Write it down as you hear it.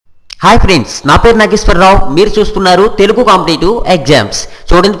Hi friends, నా పేరు నాగేశ్వరరావు. మీరు చూస్తున్నారు తెలుగు కాంపిటేటివ్ ఎగ్జామ్స్.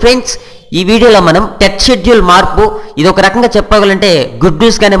 చూడండి ఫ్రెండ్స్, ఈ వీడియోలో మనం టెట్ షెడ్యూల్ మార్పు, ఇది ఒక రకంగా చెప్పాలంటే గుడ్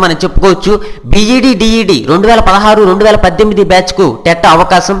న్యూస్ గానే మనం చెప్పుకోవచ్చు. బీఈడి డిఈడి 2016-2018 బ్యాచ్కు టెట్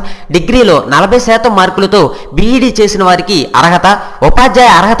అవకాశం. డిగ్రీలో 40% మార్కులతో బీఈడి చేసిన వారికి అర్హత.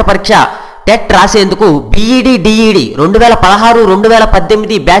 ఉపాధ్యాయ అర్హత పరీక్ష టెట్ రాసేందుకు బీఈడి డిఈడి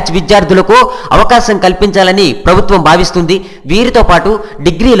 2016-2018 బ్యాచ్ విద్యార్థులకు అవకాశం కల్పించాలని ప్రభుత్వం భావిస్తుంది. వీరితో పాటు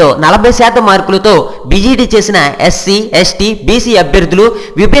డిగ్రీలో 40% మార్కులతో బీఈడి చేసిన ఎస్సీ, ఎస్టీ, బీసీ అభ్యర్థులు,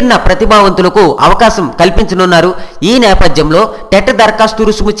 విభిన్న ప్రతిభావంతులకు అవకాశం కల్పించనున్నారు. ఈ నేపథ్యంలో టెట్ దరఖాస్తు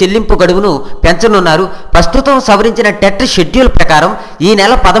రుసుము చెల్లింపు గడువును పెంచనున్నారు. ప్రస్తుతం సవరించిన టెట్ షెడ్యూల్ ప్రకారం ఈ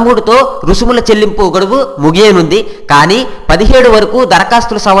నెల 13తో రుసుముల చెల్లింపు గడువు ముగియనుంది. కానీ 17 వరకు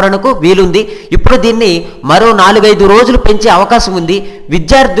దరఖాస్తుల సవరణకు వీలుంది. ఇప్పుడు దీన్ని మరో 4-5 రోజులు పెంచే అవకాశం ఉంది.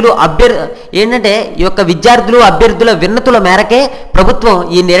 విద్యార్థులు అభ్యర్థుల విన్నతుల మేరకే ప్రభుత్వం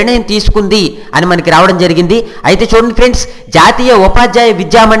ఈ నిర్ణయం తీసుకుంది అని మనకి రావడం జరిగింది. అయితే చూడండి ఫ్రెండ్స్, జాతీయ ఉపాధ్యాయ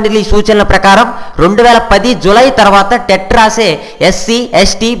విద్యా మండలి సూచనల ప్రకారం 2010 జూలై తర్వాత టెట్ రాసే ఎస్సీ,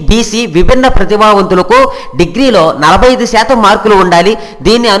 ఎస్టీ, బీసీ విభిన్న ప్రతిభావంతులకు డిగ్రీలో 45% మార్కులు ఉండాలి.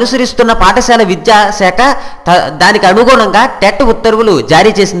 దీన్ని అనుసరిస్తున్న పాఠశాల విద్యాశాఖ దానికి అనుగుణంగా టెట్ ఉత్తర్వులు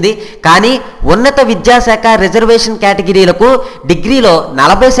జారీ చేసింది. కానీ ఉన్నత విద్యాశాఖ రిజర్వేషన్ కేటగిరీలకు డిగ్రీలో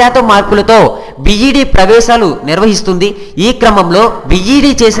 40% మార్కులతో బీఈడి ప్రవేశాలు నిర్వహిస్తుంది. ఈ క్రమంలో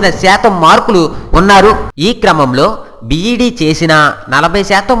బీఈడి చేసిన శాతం మార్కులు ఉన్నారు. ఈ క్రమంలో బీఈడి చేసిన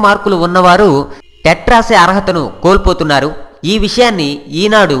 40% మార్కులు ఉన్నవారు టెట్ రాసే అర్హతను కోల్పోతున్నారు. ఈ విషయాన్ని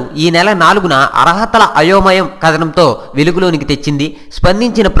ఈనాడు ఈ నెల 4న అర్హతల అయోమయం కథనంతో వెలుగులోనికి తెచ్చింది.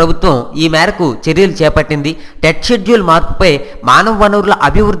 స్పందించిన ప్రభుత్వం ఈ మేరకు చర్యలు చేపట్టింది. టెట్ షెడ్యూల్ మార్పుపై మానవ వనరుల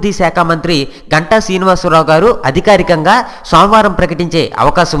అభివృద్ధి శాఖ మంత్రి గంటా శ్రీనివాసరావు గారు అధికారికంగా సోమవారం ప్రకటించే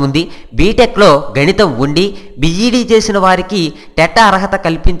అవకాశం ఉంది. బీటెక్లో గణితం ఉండి బీఈడీ చేసిన వారికి టెట్ అర్హత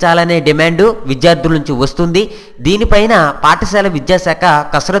కల్పించాలనే డిమాండు విద్యార్థుల నుంచి వస్తుంది. దీనిపైన పాఠశాల విద్యాశాఖ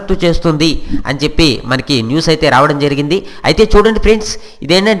కసరత్తు చేస్తుంది అని చెప్పి మనకి న్యూస్ అయితే రావడం జరిగింది. అయితే చూడండి ఫ్రెండ్స్,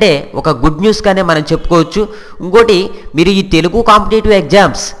 ఇదేంటంటే ఒక గుడ్ న్యూస్ గానే మనం చెప్పుకోవచ్చు. ఇంకోటి, మీరు ఈ తెలుగు కాంపిటేటివ్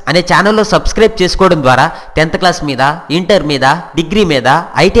ఎగ్జామ్స్ అనే ఛానల్లో సబ్స్క్రైబ్ చేసుకోవడం ద్వారా 10th క్లాస్ మీద, ఇంటర్ మీద, డిగ్రీ మీద,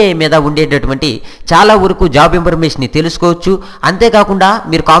 ఐటీఐ మీద ఉండేటటువంటి చాలా వరకు జాబ్ ఇన్ఫర్మేషన్ తెలుసుకోవచ్చు. అంతేకాకుండా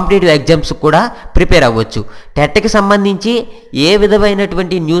మీరు కాంపిటేటివ్ ఎగ్జామ్స్ కూడా ప్రిపేర్ అవ్వచ్చు. టెట్కి సంబంధించి ఏ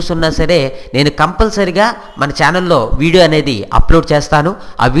విధమైనటువంటి న్యూస్ ఉన్నా సరే నేను కంపల్సరిగా మన ఛానల్లో వీడియో అనేది అప్లోడ్ చేస్తాను.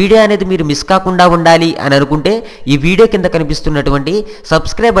 ఆ వీడియో అనేది మీరు మిస్ కాకుండా ఉండాలి అని అనుకుంటే ఈ వీడియో కింద కనిపిస్తున్నటువంటి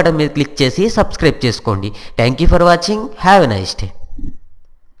సబ్స్క్రైబ్ బటన్ మీద క్లిక్ చేసి సబ్స్క్రైబ్ చేసుకోండి. Thank you for watching. Have a nice day.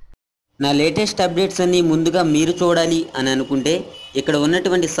 నా లేటెస్ట్ అప్డేట్స్ అన్నీ ముందుగా మీరు చూడాలి అని అనుకుంటే ఇక్కడ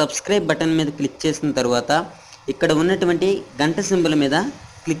ఉన్నటువంటి సబ్స్క్రైబ్ బటన్ మీద క్లిక్ చేసిన తర్వాత ఇక్కడ ఉన్నటువంటి గంట సింబల్ మీద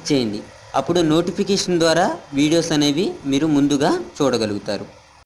క్లిక్ చేయండి. అప్పుడు నోటిఫికేషన్ ద్వారా వీడియోస్ అనేవి మీరు ముందుగా చూడగలుగుతారు.